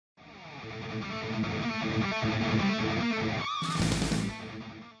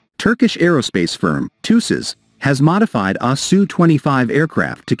Turkish aerospace firm, TUSAŞ, has modified a Su-25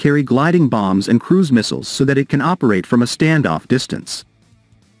 aircraft to carry gliding bombs and cruise missiles so that it can operate from a standoff distance.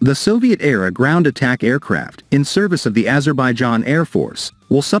 The Soviet-era ground attack aircraft, in service of the Azerbaijan Air Force,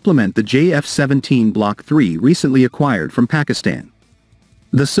 will supplement the JF-17 Block 3 recently acquired from Pakistan.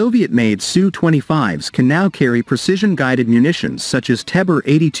 The Soviet-made Su-25s can now carry precision-guided munitions such as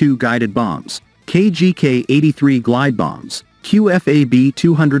TUBITAKSAGE guided bombs, KGK-83 glide bombs,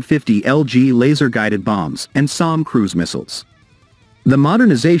 QFAB-250 LG laser-guided bombs, and SAM cruise missiles. The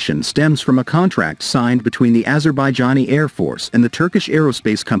modernization stems from a contract signed between the Azerbaijani Air Force and the Turkish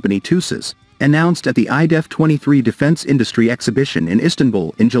aerospace company TUSAŞ, announced at the IDEF 23 Defense Industry Exhibition in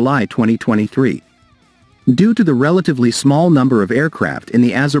Istanbul in July 2023. Due to the relatively small number of aircraft in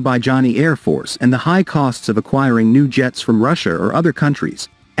the Azerbaijani Air Force and the high costs of acquiring new jets from Russia or other countries,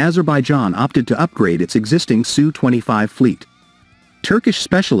 Azerbaijan opted to upgrade its existing Su-25 fleet. Turkish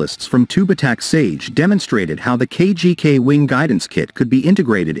specialists from TÜBITAKSAGE demonstrated how the KGK wing guidance kit could be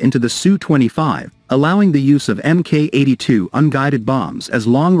integrated into the Su-25, allowing the use of Mk-82 unguided bombs as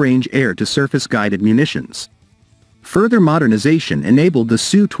long-range air-to-surface guided munitions. Further modernization enabled the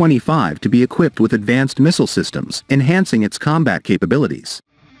Su-25 to be equipped with advanced missile systems, enhancing its combat capabilities.